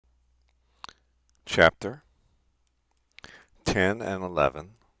Chapter 10 and 11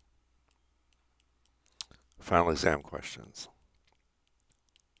 Final Exam Questions.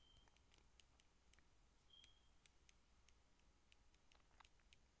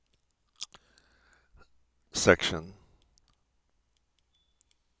 Section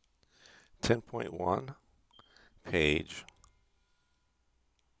 10.1, page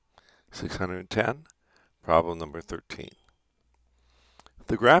 610, problem number 13.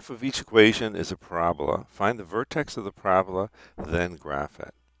 The graph of each equation is a parabola. Find the vertex of the parabola, then graph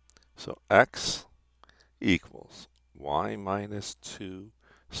it. So x equals y minus 2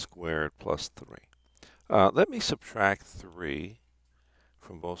 squared plus 3. Let me subtract 3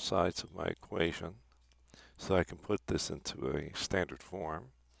 from both sides of my equation so I can put this into a standard form.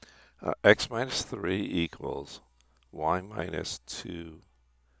 X minus 3 equals y minus 2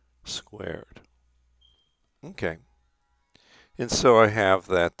 squared. Okay. And so I have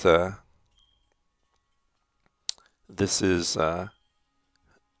that this is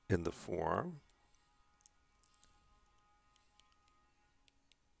in the form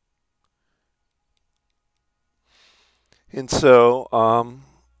and so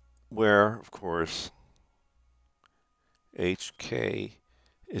where of course HK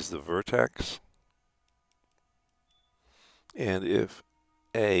is the vertex, and if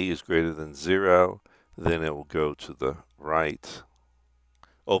A is greater than 0, then it will go to the right,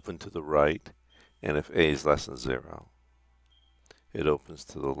 open to the right, and if A is less than 0, it opens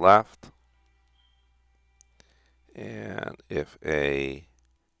to the left, and if A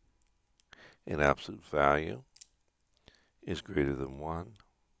in absolute value is greater than 1,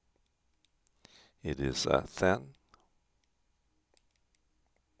 it is thin,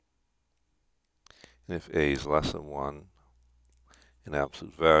 and if A is less than 1 in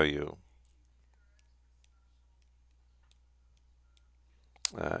absolute value,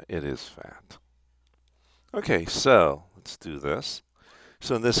 it is fat. Okay, so let's do this.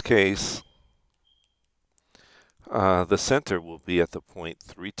 So in this case, the center will be at the point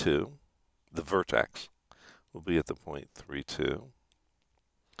 3, 2. The vertex will be at the point 3, 2.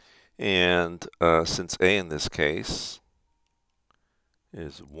 And since A in this case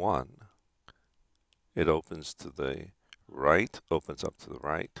is 1, it opens to the right, opens up to the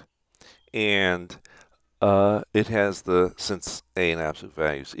right. And it has since A in absolute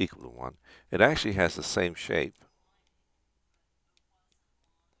value is equal to 1, it actually has the same shape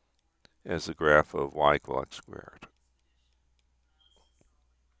as the graph of y equals x squared.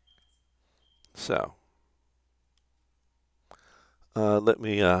 So let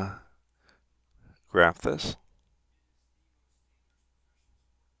me graph this.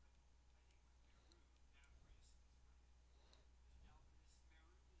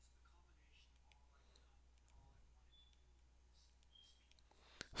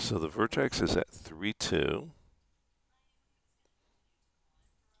 So the vertex is at 3, 2.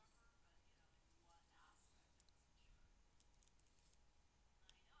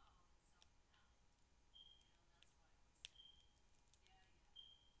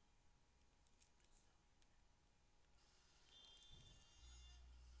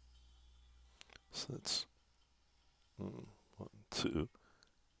 So that's 1, 2.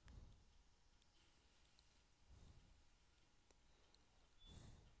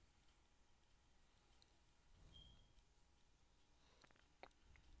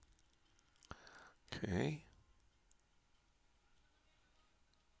 Okay.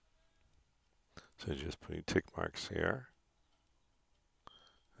 So just putting tick marks here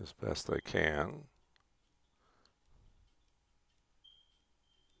as best I can.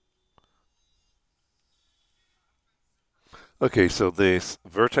 Okay, so this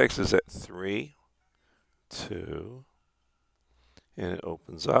vertex is at 3, 2, and it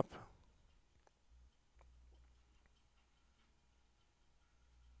opens up.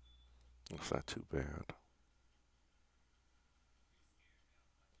 It's not too bad.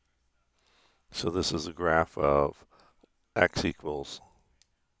 So this is a graph of x equals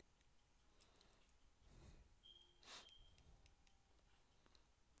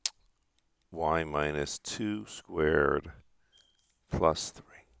y minus 2 squared plus 3.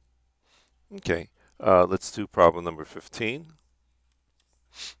 Okay, let's do problem number 15.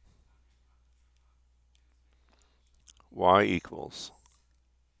 Y equals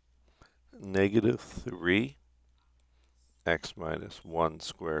negative 3 x minus 1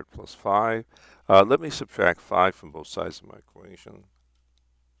 squared plus 5. Let me subtract 5 from both sides of my equation.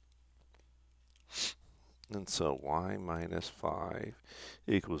 And so y minus 5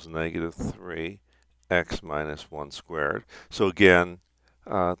 equals negative 3 x minus 1 squared. So again,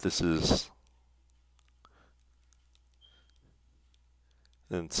 this is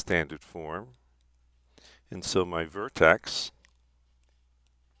in standard form. And so my vertex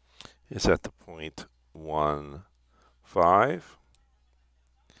is at the point 1, 5.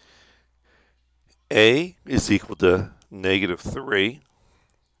 A is equal to -3,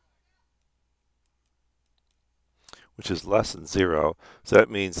 which is less than 0. So that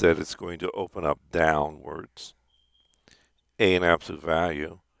means that it's going to open up downwards. A in absolute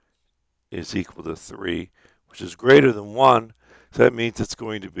value is equal to 3, which is greater than 1. So that means it's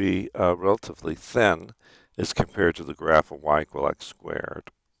going to be relatively thin as compared to the graph of y equal x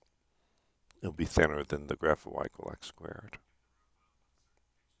squared. It'll be thinner than the graph of y equal x squared.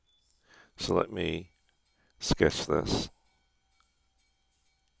 So let me sketch this.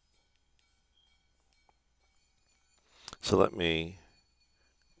 So let me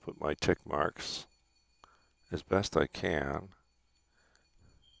put my tick marks as best I can.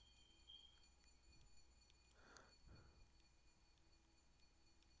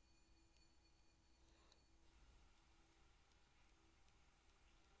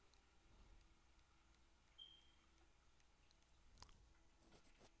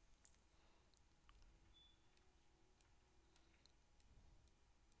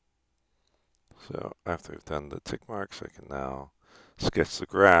 So after I've done the tick marks, I can now sketch the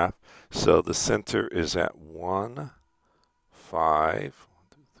graph. So the center is at 1, 5.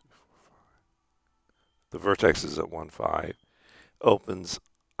 The vertex is at 1, 5. Opens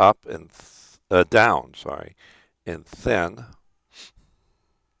up and down, and thin.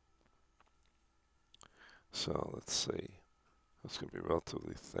 So let's see. It's going to be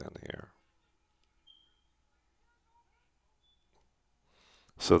relatively thin here.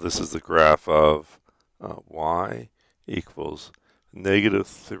 So this is the graph of y equals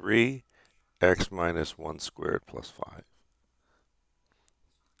 -3 x minus 1 squared plus 5.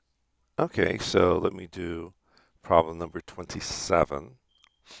 Okay, so let me do problem number 27.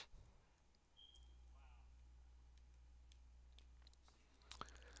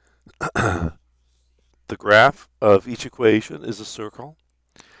 The graph of each equation is a circle.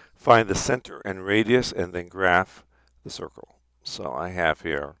 Find the center and radius and then graph the circle. So I have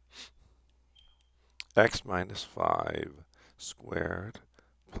here x minus 5 squared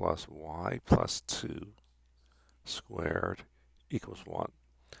plus y plus 2 squared equals 1.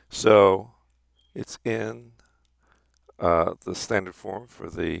 So it's in the standard form for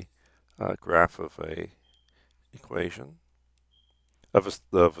the graph of a equation of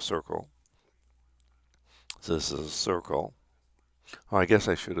a circle. So this is a circle. Oh, I guess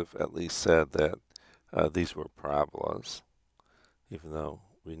I should have at least said that these were parabolas, even though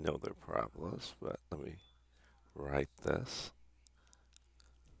we know they're parabolas. But let me write this.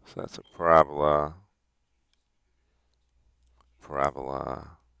 So that's a parabola,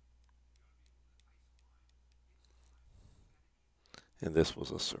 parabola, and this was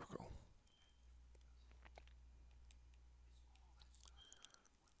a circle.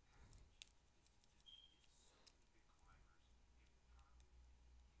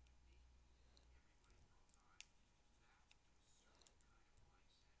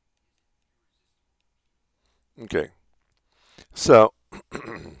 Okay, so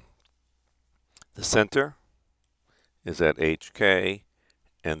the center is at HK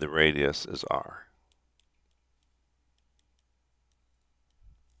and the radius is R.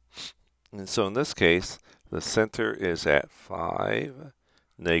 And so in this case, the center is at 5,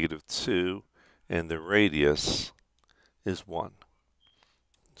 -2, and the radius is 1.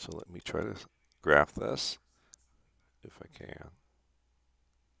 So let me try to graph this if I can.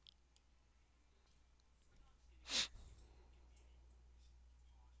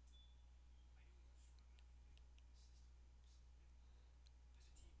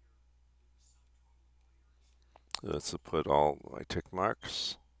 Let's put all my tick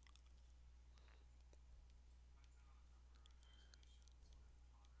marks.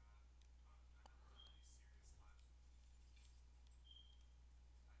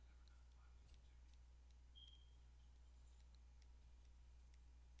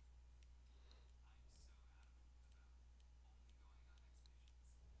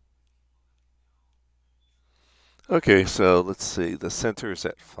 Okay, so let's see. The center is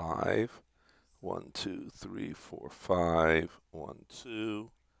at 5. 1, 2, 3, 4, 5. 1,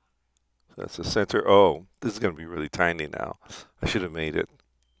 2. So that's the center. Oh, this is going to be really tiny now. I should have made it.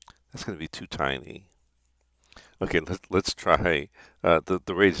 That's going to be too tiny. Okay, let's try. The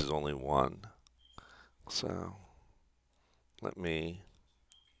radius is only 1. So let me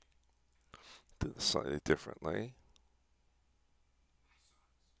do this slightly differently.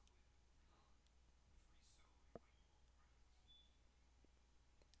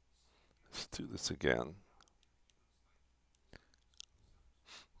 Let's do this again.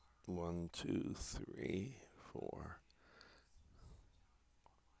 1, 2, 3, 4.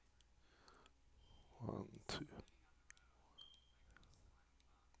 1, 2.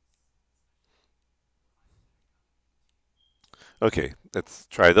 Okay, let's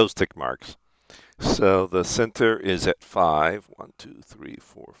try those tick marks. So the center is at 5. 1, 2, 3,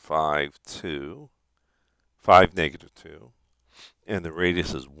 4, 5, 2. 5, negative 2. And the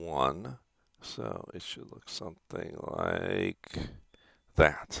radius is 1. So it should look something like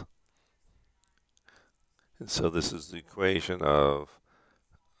that. And so this is the equation of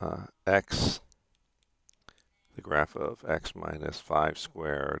x, the graph of x minus 5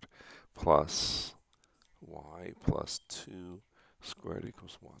 squared plus y plus 2 squared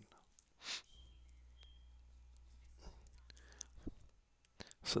equals 1.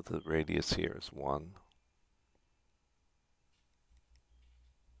 So the radius here is 1.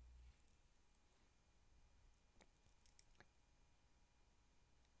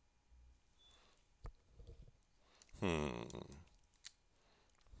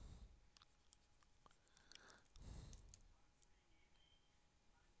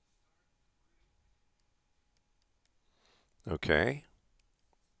 Okay.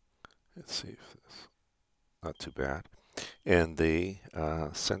 Let's see if this, not too bad. And the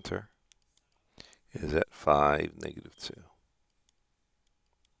center is at 5, negative 2.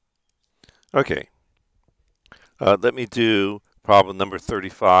 Okay. Let me do problem number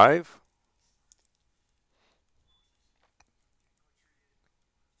 35.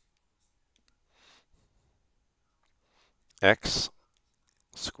 X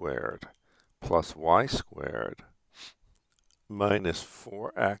squared plus y squared minus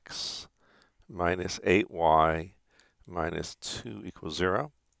 4x minus 8y minus 2 equals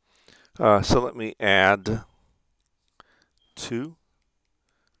 0. So let me add 2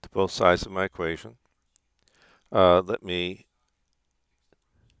 to both sides of my equation. Let me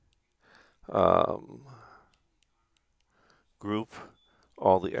group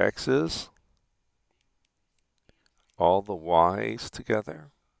all the x's, all the y's together.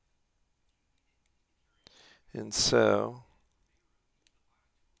 And so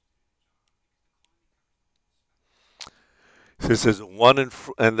this is 1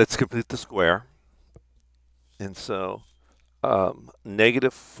 and let's complete the square. And so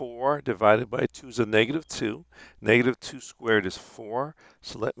negative 4 divided by 2 is a negative 2. Negative 2 squared is 4.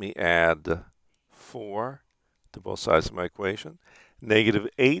 So let me add 4 to both sides of my equation. Negative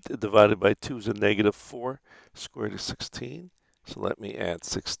 8 divided by 2 is a negative 4 squared is 16. So let me add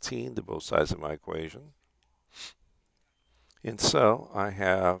 16 to both sides of my equation. And so I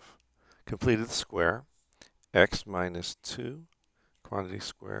have completed the square. X minus 2 quantity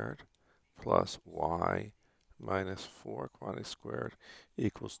squared plus y minus 4 quantity squared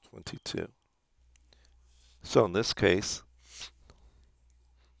equals 22. So in this case,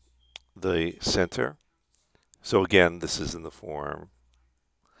 the center, so again, this is in the form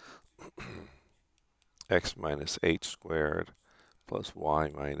x minus h squared plus y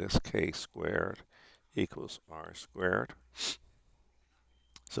minus k squared equals r squared.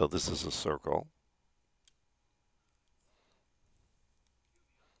 So this is a circle.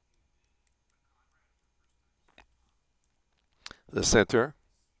 The center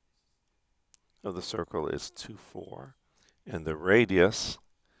of the circle is 2, 4, and the radius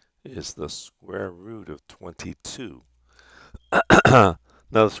is the square root of 22. Now,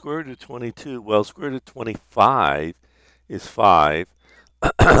 the square root of 22, well, square root of 25 is 5.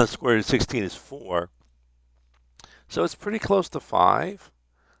 Square root of 16 is 4. So it's pretty close to 5.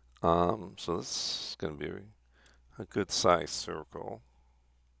 So this is going to be a good size circle.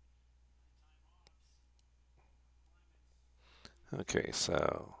 Okay,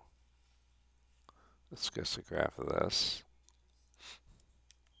 so let's sketch a graph of this.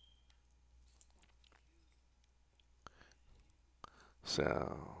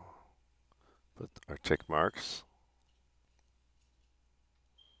 So put our tick marks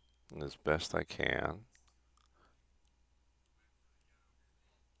as best I can.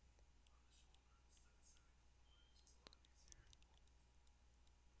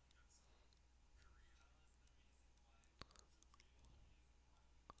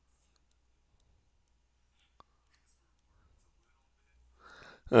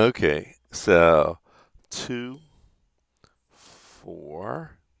 Okay, so 2,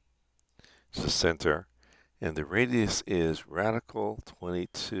 4 is the center, and the radius is radical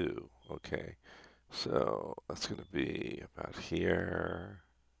 22. Okay, so that's going to be about here,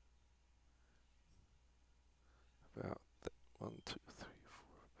 about 1, 2, 3,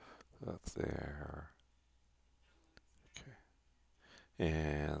 4, about there. Okay,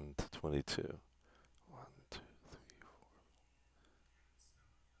 and 22. 1, 2, 3, 4.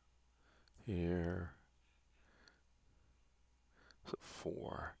 here. So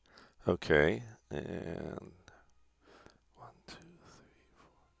 4. Okay, and 1, 2, 3,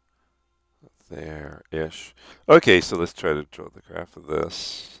 4, there-ish. Okay, so let's try to draw the graph of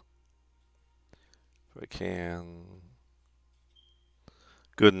this. If I can.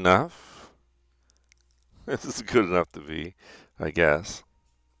 Good enough. This is good enough to be, I guess.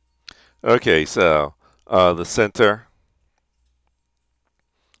 Okay, so the center,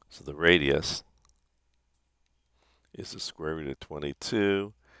 so the radius is the square root of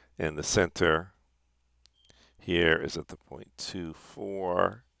 22, and the center here is at the point 2,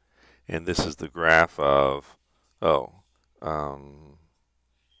 4, and this is the graph of, I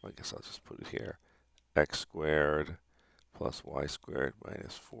guess I'll just put it here, x squared plus y squared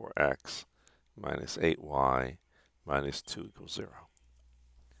minus 4x minus 8y minus 2 equals 0.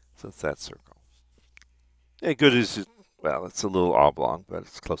 So it's that circle. Yeah, good is, well, it's a little oblong, but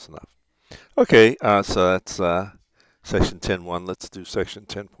it's close enough. Okay, so that's section 10.1. Let's do section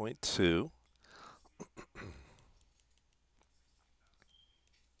 10.2.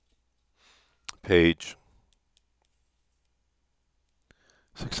 Page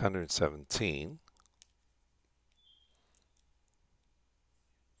 617.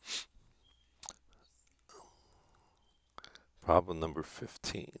 Problem number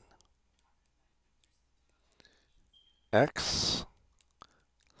 15. X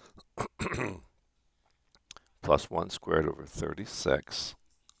plus 1 squared over 36.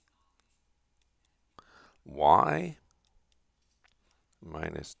 Y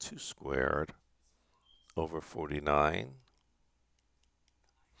minus 2 squared over 49.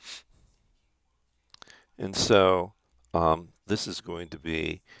 And so this is going to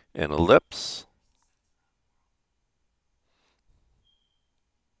be an ellipse.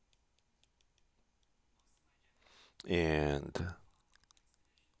 And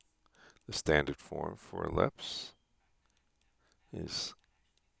the standard form for ellipse is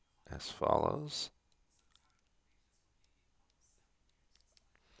as follows.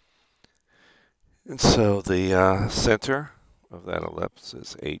 And so the center of that ellipse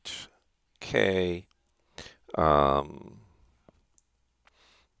is HK.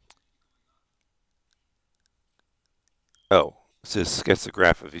 It says sketch the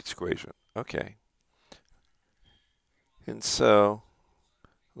graph of each equation. Okay. And so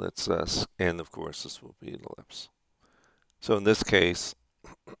let's, and of course this will be an ellipse. So in this case,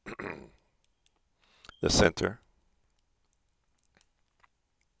 the center,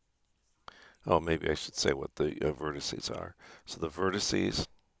 maybe I should say what the vertices are. So the vertices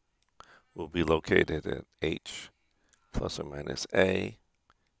will be located at H plus or minus A,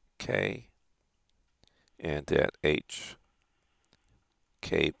 K, and at H,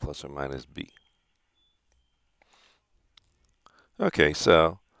 K plus or minus B. Okay,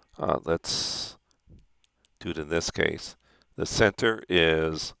 so let's do it in this case. The center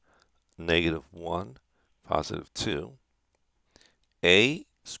is -1, +2. A,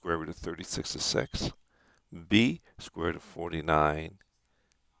 square root of 36 is 6. B, square root of 49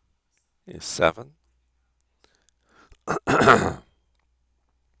 is 7. And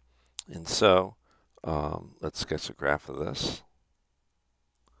so let's sketch a graph of this.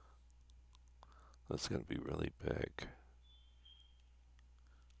 That's going to be really big.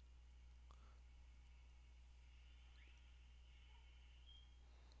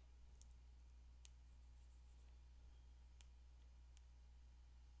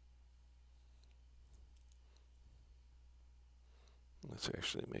 Let's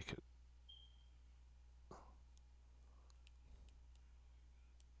actually make it.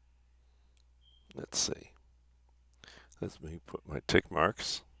 Let's see. Let me put my tick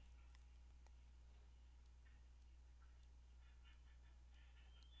marks.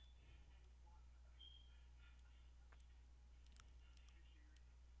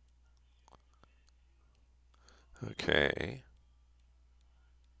 Okay.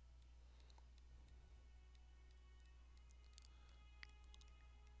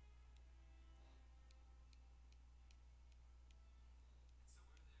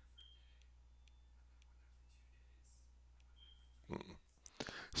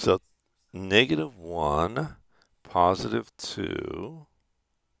 So -1, +2.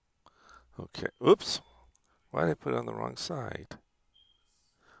 Okay. Oops. Why did I put it on the wrong side?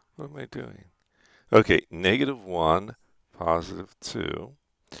 What am I doing? Okay. -1, +2.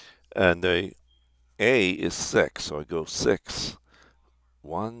 And the A is 6. So I go 6.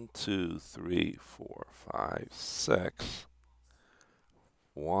 1, 2, 3, 4, 5, 6.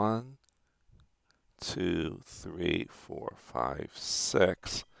 1, 2, 3, 4, 5,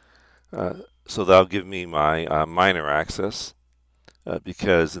 6. So that'll give me my minor axis.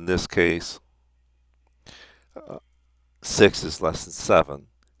 because in this case, uh, 6 is less than 7.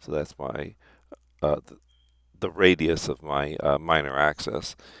 So that's my the radius of my minor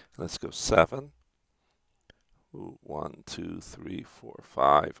axis. Let's go 7. Ooh, 1, 2, 3, 4,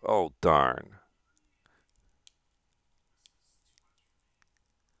 5. Oh, darn.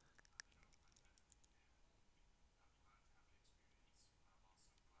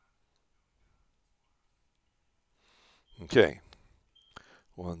 Okay.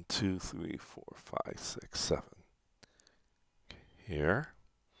 1, 2, 3, 4, 5, 6, 7. Here.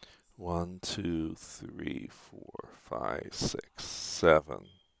 1, 2, 3, 4, 5, 6, 7.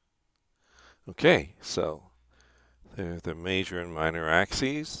 Okay, so they're the major and minor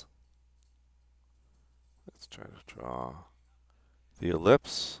axes. Let's try to draw the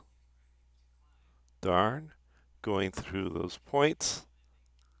ellipse. Darn. Going through those points.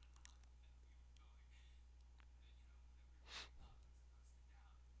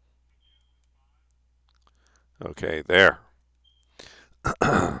 Okay, there.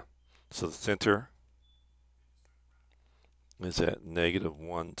 So the center is at negative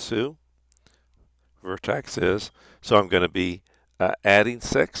 1, 2. Vertex is, so I'm going to be adding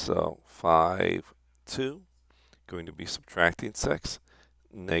 6, so 5, 2. Going to be subtracting 6,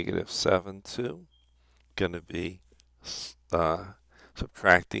 negative 7, 2. Going to be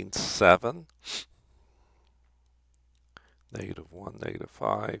subtracting 7, negative 1, negative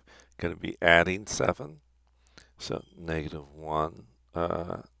 5. Going to be adding 7, so negative 1,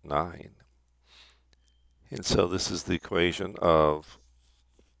 9. And so this is the equation of,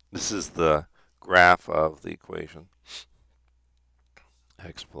 this is the graph of the equation.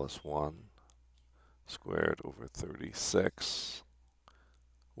 X plus 1 squared over 36,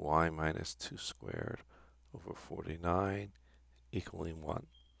 y minus 2 squared over 49 equaling 1.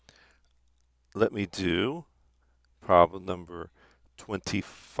 Let me do problem number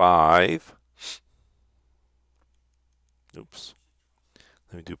 25. Oops.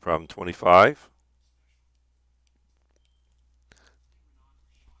 Let me do problem 25.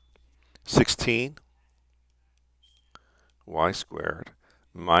 16 y squared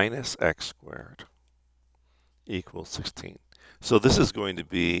minus x squared equals 16. So this is going to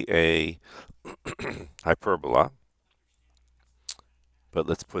be a hyperbola, but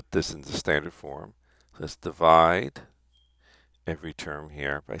let's put this into standard form. Let's divide every term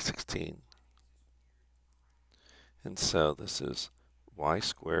here by 16. And so this is y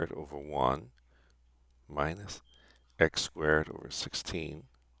squared over 1 minus x squared over 16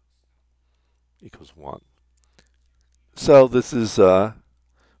 equals 1. So this is,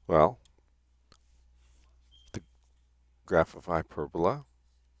 well, the graph of hyperbola.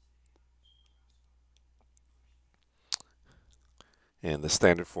 And the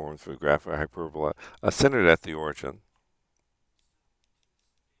standard form for the graph of hyperbola centered at the origin.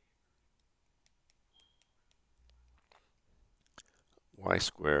 Y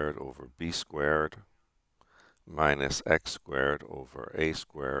squared over b squared minus x squared over a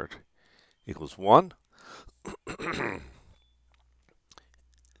squared equals 1.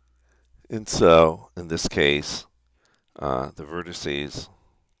 And so, in this case, the vertices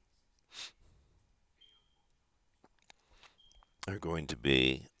are going to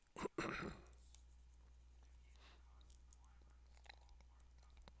be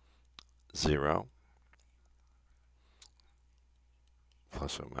zero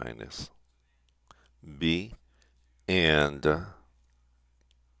plus or minus b, and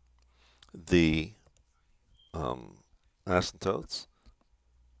the asymptotes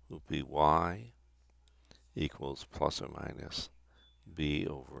will be y equals plus or minus b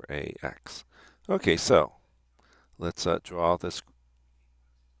over ax. Okay, so let's draw this.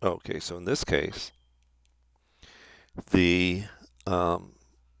 Okay, so in this case, the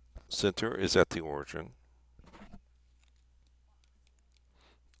center is at the origin.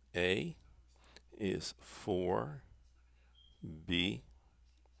 A is 4, B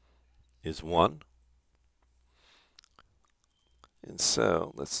is 1. And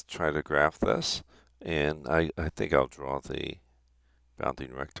so let's try to graph this. And I think I'll draw the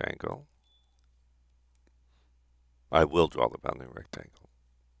bounding rectangle. I will draw the bounding rectangle.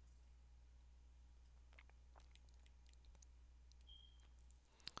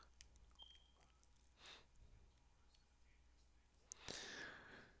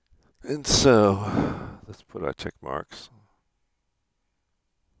 And so let's put our check marks.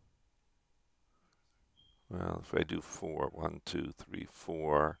 Well, if I do 4, 1, 2, 3,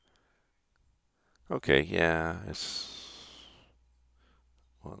 4. Okay, yeah, it's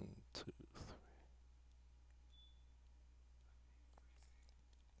 1, 2, 3.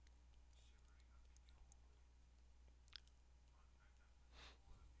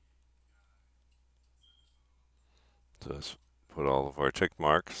 Just put all of our check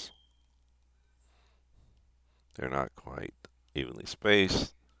marks. They're not quite evenly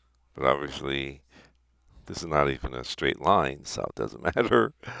spaced, but obviously this is not even a straight line, so it doesn't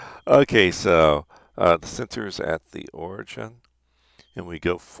matter. Okay, so the center is at the origin, and we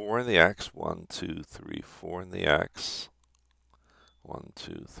go 4 in the x, 1, 2, 3, 4 in the x, 1,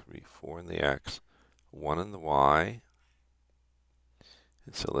 2, 3, 4 in the x, 1 in the y.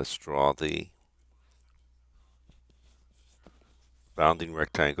 And so let's draw the bounding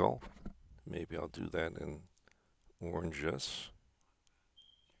rectangle. Maybe I'll do that in oranges.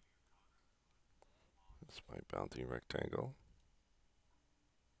 That's my bounding rectangle.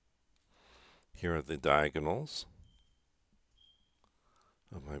 Here are the diagonals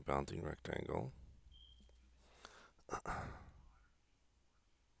of my bounding rectangle.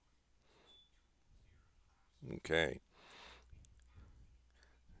 Okay.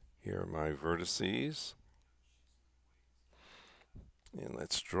 Here are my vertices. And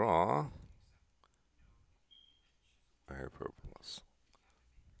let's draw a hyperbolas.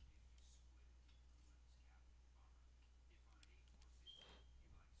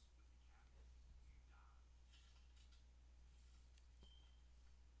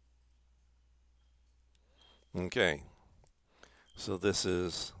 Okay. So this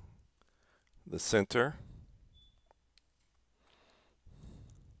is the center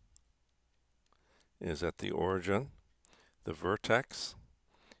is at the origin. The vertex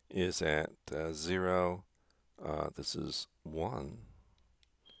is at 0. This is 1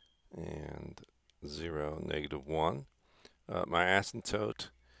 and 0, negative 1. My asymptote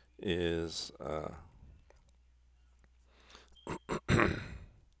is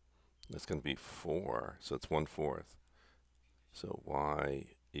that's going to be 4, so it's 1/4. So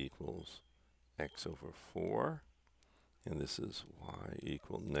y equals x over 4, and this is y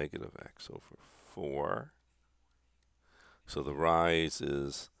equal negative x over 4. So the rise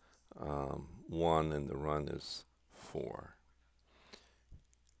is 1 and the run is 4.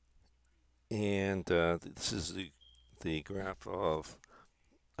 And this is the graph of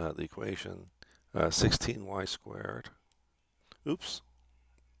the equation 16y squared. Oops.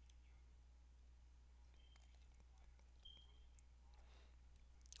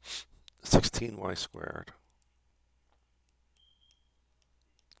 16y squared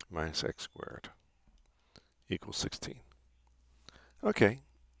minus x squared equals 16. Okay,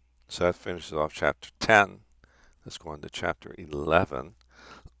 so that finishes off chapter 10. Let's go on to chapter 11.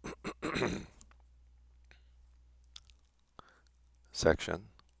 Section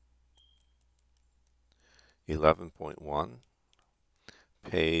 11.1,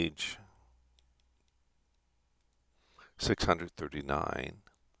 page 639,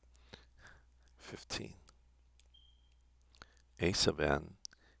 15. A sub n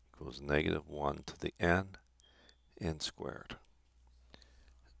equals negative 1 to the n squared.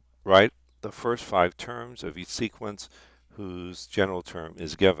 Write the first 5 terms of each sequence whose general term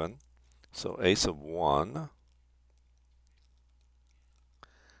is given. So a sub 1,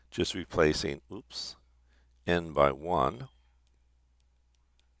 just replacing, n by 1.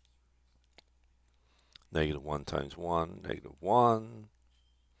 Negative 1 times 1, negative 1.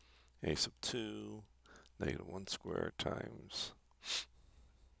 A sub 2, negative 1 squared times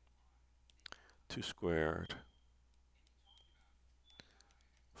 2 squared.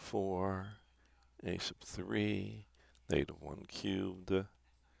 4. A sub 3, negative 1 cubed,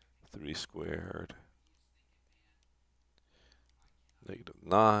 3 squared. Negative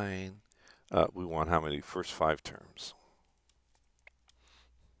 9. We want how many? First 5 terms.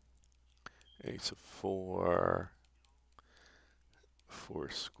 A sub 4, 4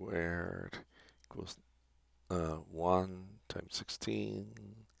 squared equals 1 times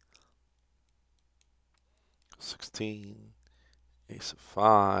 16, 16. A sub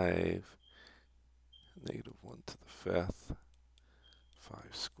 5, negative 1 to the 5th, 5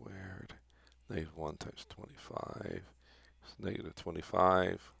 squared. Negative 1 times 25 is negative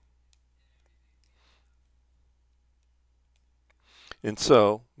 25. And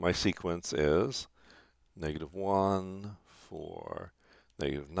so my sequence is negative 1, 4,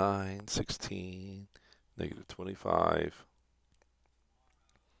 negative 9, 16, negative 25,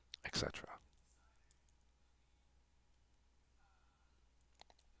 etc.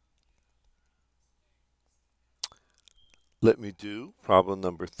 Let me do problem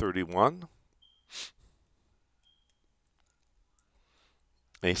number 31.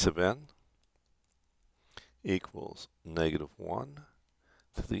 A sub n equals negative 1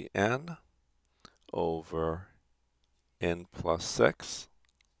 to the n over n plus 6.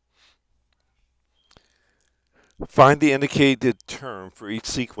 Find the indicated term for each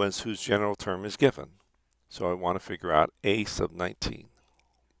sequence whose general term is given. So I want to figure out a sub 19.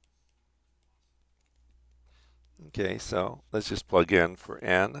 Okay, so let's just plug in for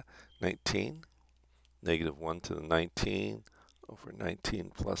n, 19, negative 1 to the 19 over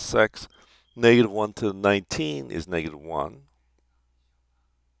 19 plus 6. Negative 1 to the 19 is negative 1.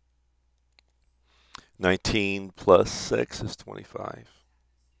 19 plus 6 is 25.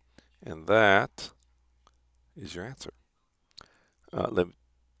 And that is your answer. Let me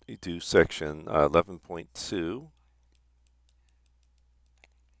do section 11.2.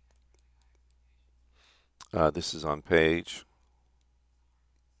 This is on page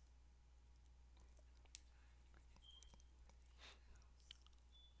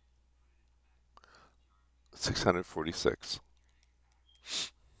 646.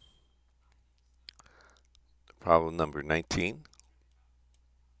 Problem number 19.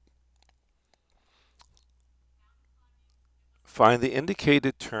 Find the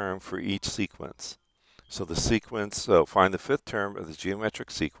indicated term for each sequence. So the sequence, so find the fifth term of the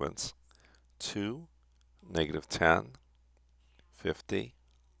geometric sequence, 2, negative 10, 50,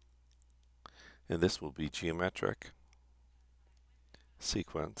 and this will be geometric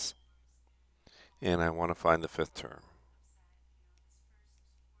sequence, and I want to find the fifth term.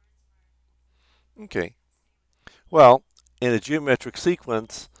 Okay, well, in a geometric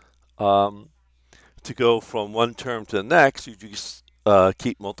sequence, to go from one term to the next, you just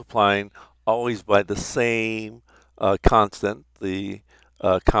keep multiplying always by the same constant, the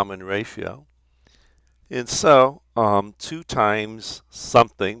common ratio. And so 2 times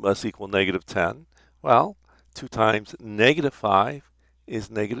something must equal negative 10. Well, 2 times negative 5 is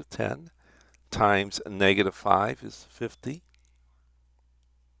negative 10, times negative 5 is 50,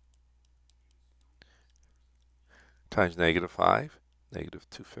 times negative 5, negative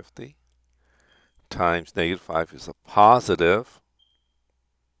 250, times negative 5 is a positive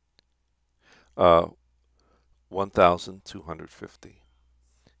 1,250.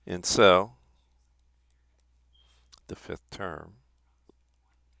 And so the fifth term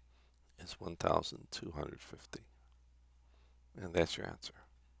is 1,250. And that's your answer.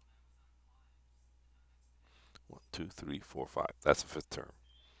 1, 2, 3, 4, 5. That's the fifth term.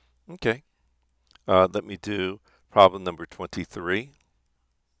 Okay. Let me do problem number 23.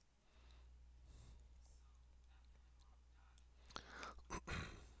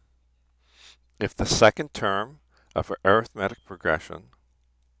 If the second term of an arithmetic progression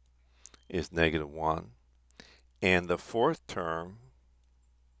is negative 1 and the fourth term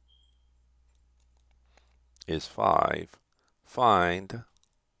is 5, find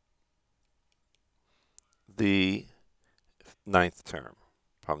the ninth term.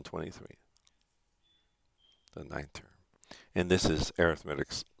 Problem 23. The ninth term. And this is arithmetic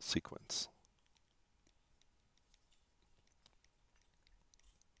sequence.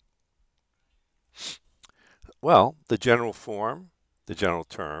 Well, the general form, the general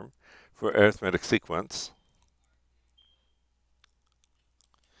term for arithmetic sequence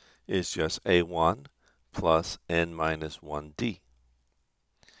is just a1 plus n minus 1d.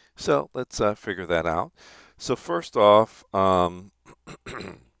 So let's figure that out. So first off,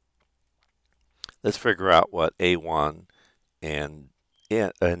 let's figure out what a1 and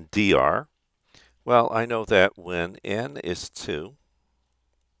d are. Well, I know that when n is 2,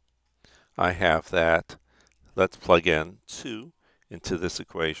 I have that. Let's plug in 2 into this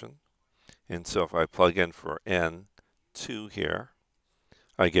equation. And so if I plug in for n 2 here,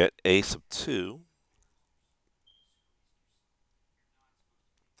 I get a sub 2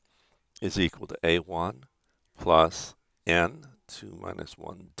 is equal to a1 plus n 2 minus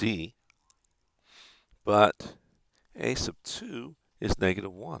 1d. But a sub 2 is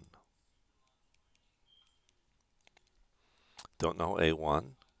negative 1. Don't know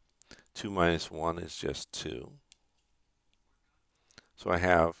a1. 2 minus 1 is just 2. So I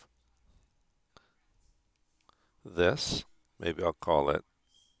have this. Maybe I'll call it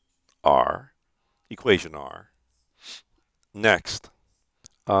R, equation R. Next,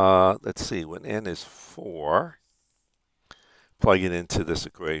 let's see, when n is 4, plug it into this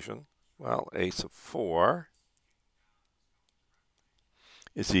equation. Well, a sub 4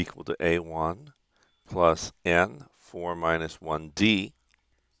 is equal to a1 plus n, 4 minus 1d.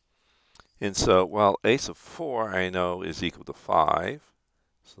 And so, well, a sub 4 I know is equal to 5.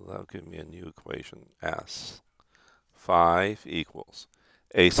 So that'll give me a new equation, S. 5 equals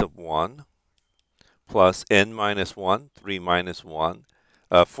a sub 1 plus n minus 1, 3 minus 1,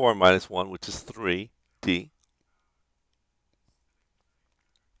 4 minus 1, which is 3d.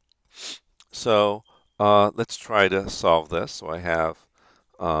 So let's try to solve this. So I have,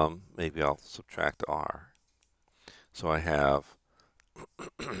 maybe I'll subtract r. So I have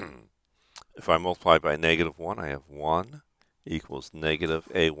If I multiply by -1, I have 1 equals negative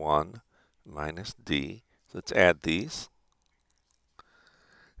A1 minus D. So let's add these.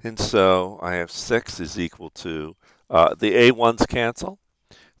 And so I have 6 is equal to, the A1s cancel.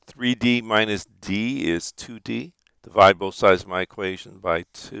 3D minus D is 2D. Divide both sides of my equation by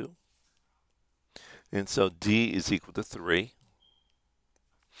 2. And so D is equal to 3.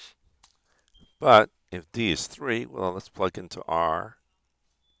 But if D is 3, well, let's plug into R.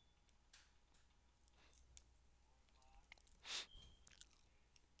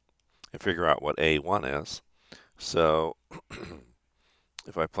 And figure out what A1 is. So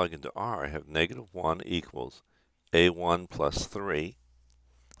if I plug into R, I have -1 equals A1 plus 3.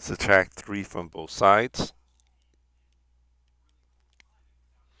 Subtract 3 from both sides.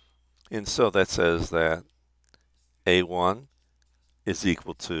 And so that says that A1 is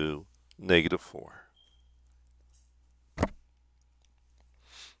equal to -4.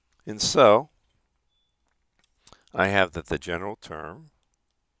 And so I have that the general term,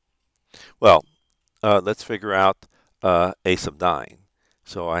 well, let's figure out A sub 9.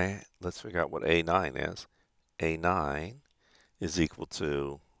 So let's figure out what A9 is. A9 is equal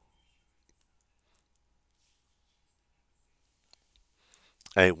to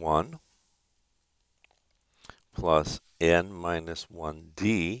A1 plus N minus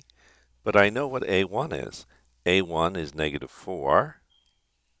 1D. But I know what A1 is. A1 is -4.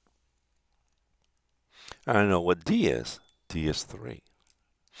 I know what D is. D is 3.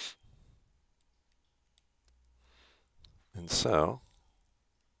 And so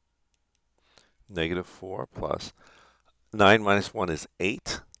 -4 plus 9 minus 1 is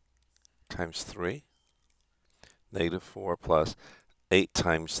 8 times 3. -4 plus 8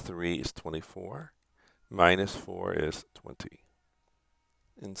 times 3 is 24. Minus 4 is 20.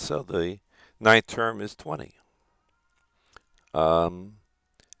 And so the ninth term is 20.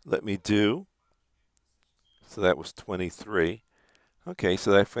 Let me do, so that was 23. Okay,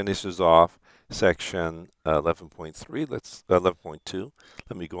 so that finishes off section 11.3. Let's 11.2.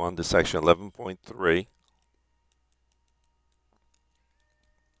 Let me go on to section 11.3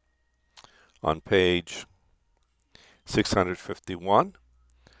 on page 651.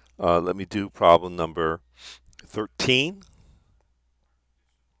 Let me do problem number 13.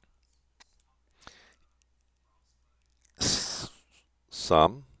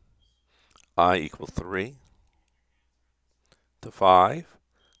 Sum I equal 3 to 5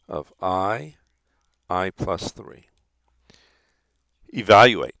 of I plus 3.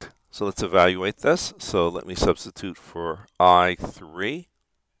 Evaluate. So let's evaluate this. So let me substitute for I3.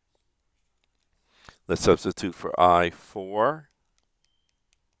 Let's substitute for I4.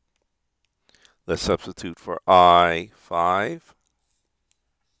 Let's substitute for I5.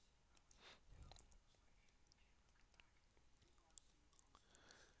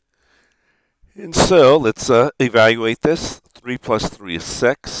 And so let's evaluate this. 3 plus 3 is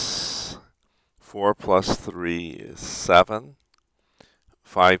 6. 4 plus 3 is 7.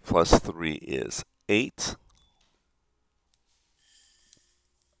 5 plus 3 is 8.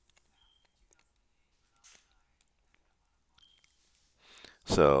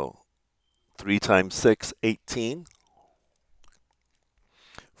 So 3 times 6, 18.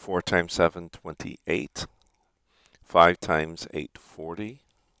 4 times 7, 28. 5 times 8, 40.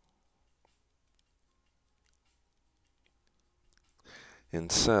 And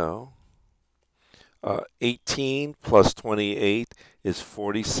so 18 plus 28 is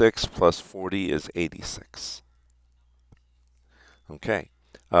 46 plus 40 is 86. Okay,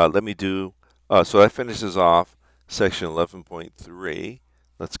 let me do, so that finishes off section 11.3.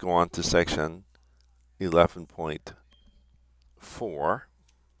 Let's go on to section 11.4.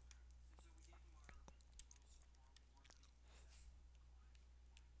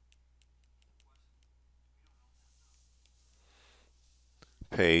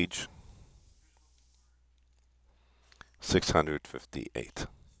 Page 658.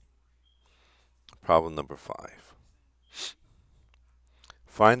 Problem number 5.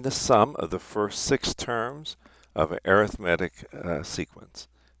 Find the sum of the first 6 terms of an arithmetic sequence.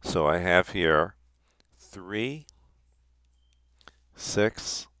 So I have here 3,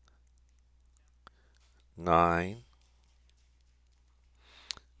 6, 9.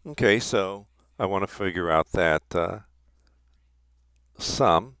 Okay, so I want to figure out that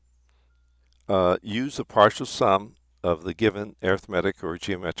sum. Use a partial sum of the given arithmetic or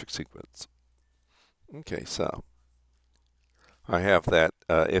geometric sequence. Okay, so I have that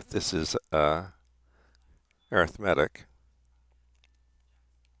if this is arithmetic,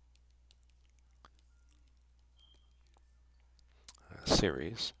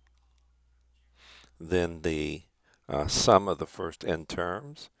 series, then the sum of the first n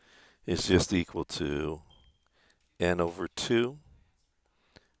terms is just equal to n over 2,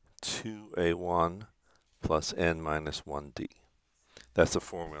 2a1 plus n minus 1d. That's the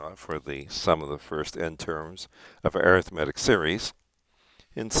formula for the sum of the first n terms of an arithmetic series.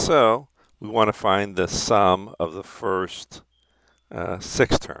 And so we want to find the sum of the first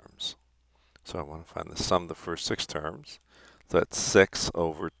 6 terms. So I want to find the sum of the first 6 terms. So that's 6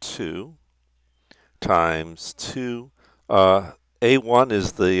 over 2 times 2. A1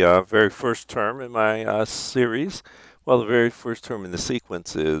 is the very first term in my series. Well, the very first term in the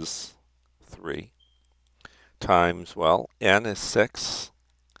sequence is 3 times, well, n is 6.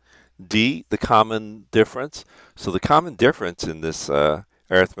 D, the common difference. So the common difference in this particular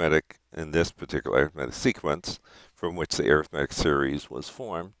arithmetic sequence from which the arithmetic series was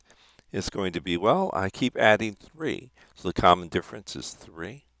formed is going to be, well, I keep adding 3. So the common difference is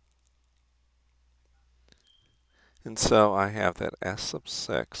 3. And so I have that S sub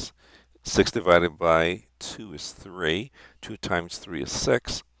 6. 6 divided by 2 is 3. 2 times 3 is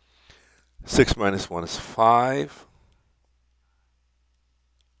 6. 6 minus 1 is 5.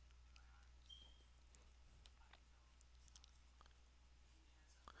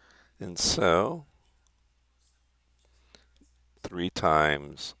 And so 5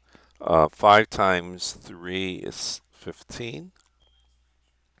 times 3 is 15.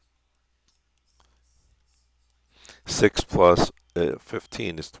 6 plus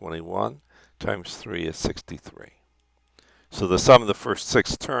 15 is 21. Times 3 is 63. So the sum of the first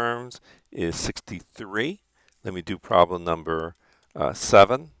 6 terms is 63. Let me do problem number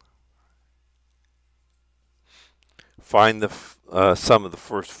 7. Find the sum of the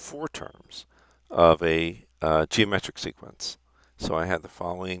first 4 terms of a geometric sequence. So I have the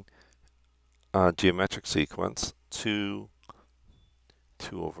following geometric sequence: 2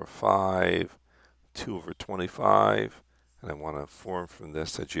 over 5, 2 over 25, and I want to form from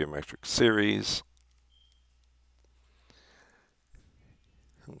this a geometric series.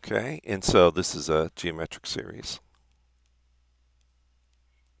 Okay, and so this is a geometric series.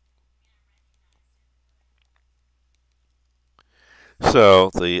 So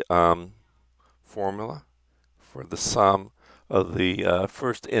the formula for the sum of the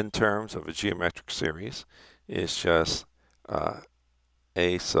first n terms of a geometric series is just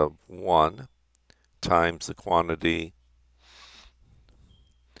a sub 1 times the quantity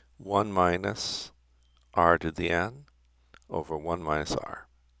 1 minus r to the n over 1 minus r.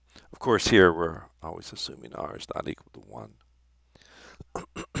 Of course, here we're always assuming r is not equal to 1.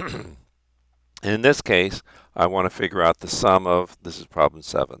 In this case, I want to figure out the sum of, this is problem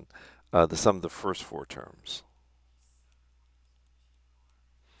 7, the sum of the first 4 terms.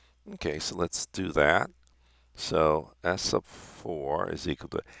 Okay, so let's do that. So S sub 4 is equal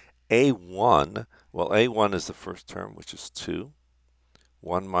to A1. Well, A1 is the first term, which is 2.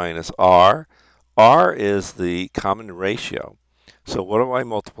 1 minus R. R is the common ratio. So what do I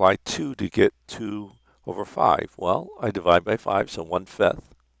multiply 2 to get 2 over 5? Well, I divide by 5, so 1/5.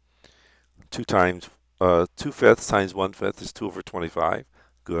 2/5 times 1/5 is 2 over 25.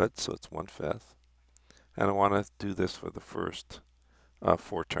 Good, so it's 1/5. And I want to do this for the first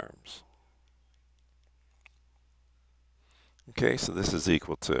 4 terms. Okay, so this is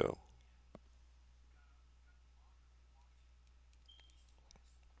equal to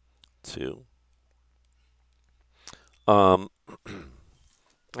 2.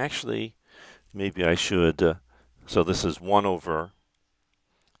 Actually, maybe I should, so this is 1 over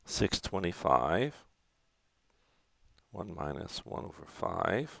 625. 1 minus 1 over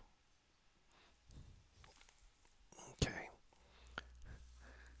 5. Okay.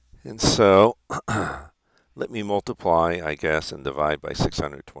 And so let me multiply, I guess, and divide by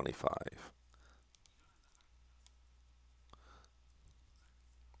 625.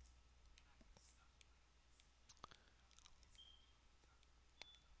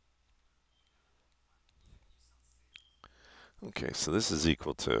 Okay, so this is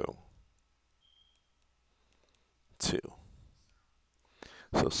equal to 2.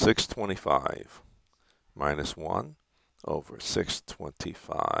 So 625 minus 1 over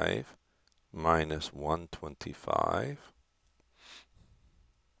 625 minus 125.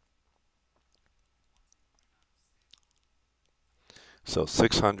 So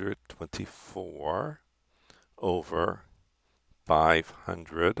 624 over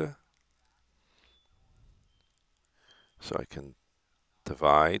 500. So I can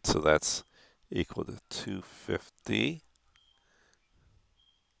divide, so that's equal to 250.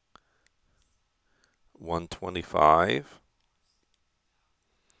 125,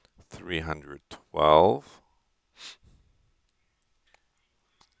 312.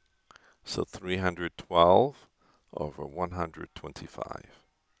 So 312 over 125.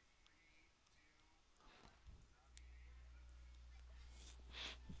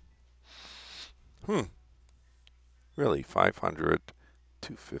 Really, 500,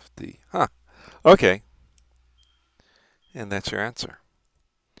 250. Huh. Okay. And that's your answer.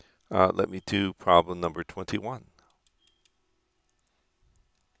 Let me do problem number 21.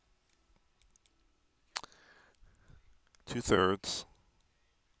 Two-thirds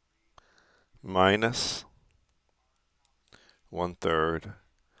minus 1/3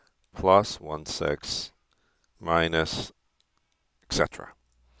 plus 1/6 minus etc.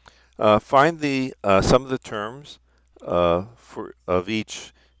 Find the sum of the terms of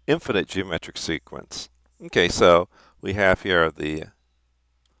each infinite geometric sequence. Okay, so we have here the,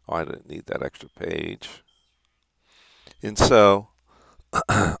 oh, I didn't need that extra page. And so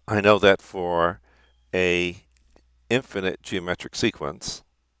I know that for a infinite geometric sequence,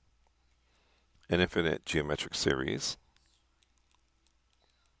 an infinite geometric series,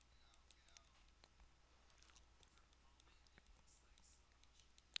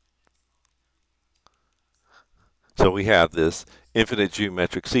 so we have this infinite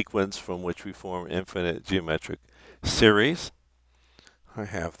geometric sequence from which we form infinite geometric series. I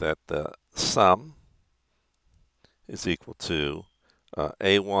have that the sum is equal to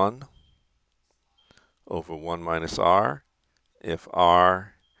A1 over 1 minus R if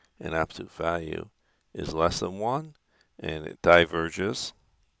R in absolute value is less than 1, and it diverges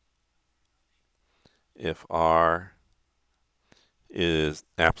if R is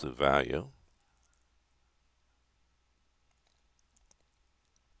absolute value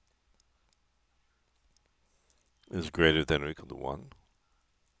is greater than or equal to 1.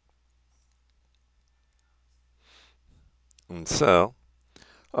 And so,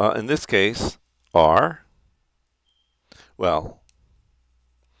 in this case, R, well,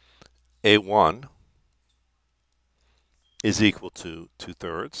 A1 is equal to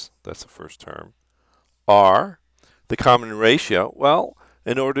 2/3. That's the first term. R, the common ratio, well,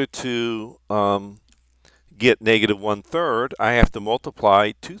 in order to get negative 1/3, I have to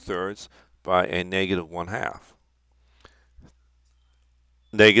multiply 2/3 by a negative 1/2.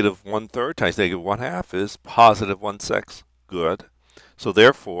 Negative 1/3 times negative 1/2 is positive 1/6. Good. So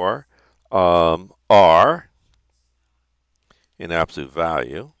therefore, R in absolute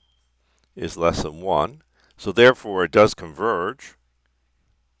value is less than 1. So therefore, it does converge.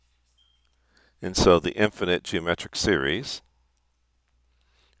 And so the infinite geometric series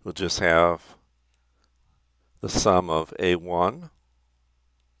will just have the sum of A1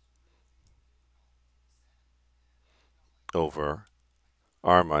 over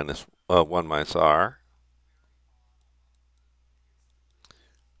R minus 1 minus R.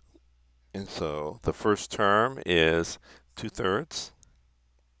 And so the first term is 2/3.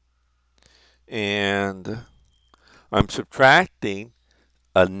 And I'm subtracting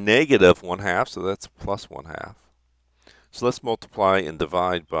a negative 1/2, so that's plus 1/2. So let's multiply and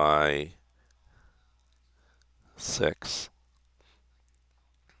divide by 6.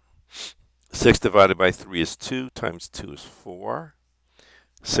 6 divided by 3 is 2, times 2 is 4.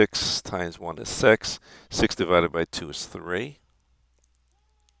 6 times 1 is 6. 6 divided by 2 is 3.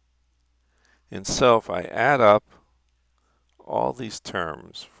 And so if I add up all these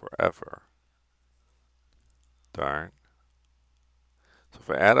terms forever, darn. So if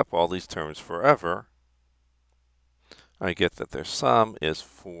I add up all these terms forever, I get that their sum is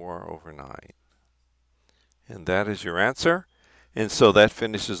 4 over 9. And that is your answer. And so that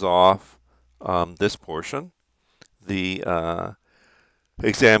finishes off this portion, the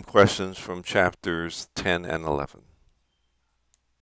exam questions from chapters 10 and 11.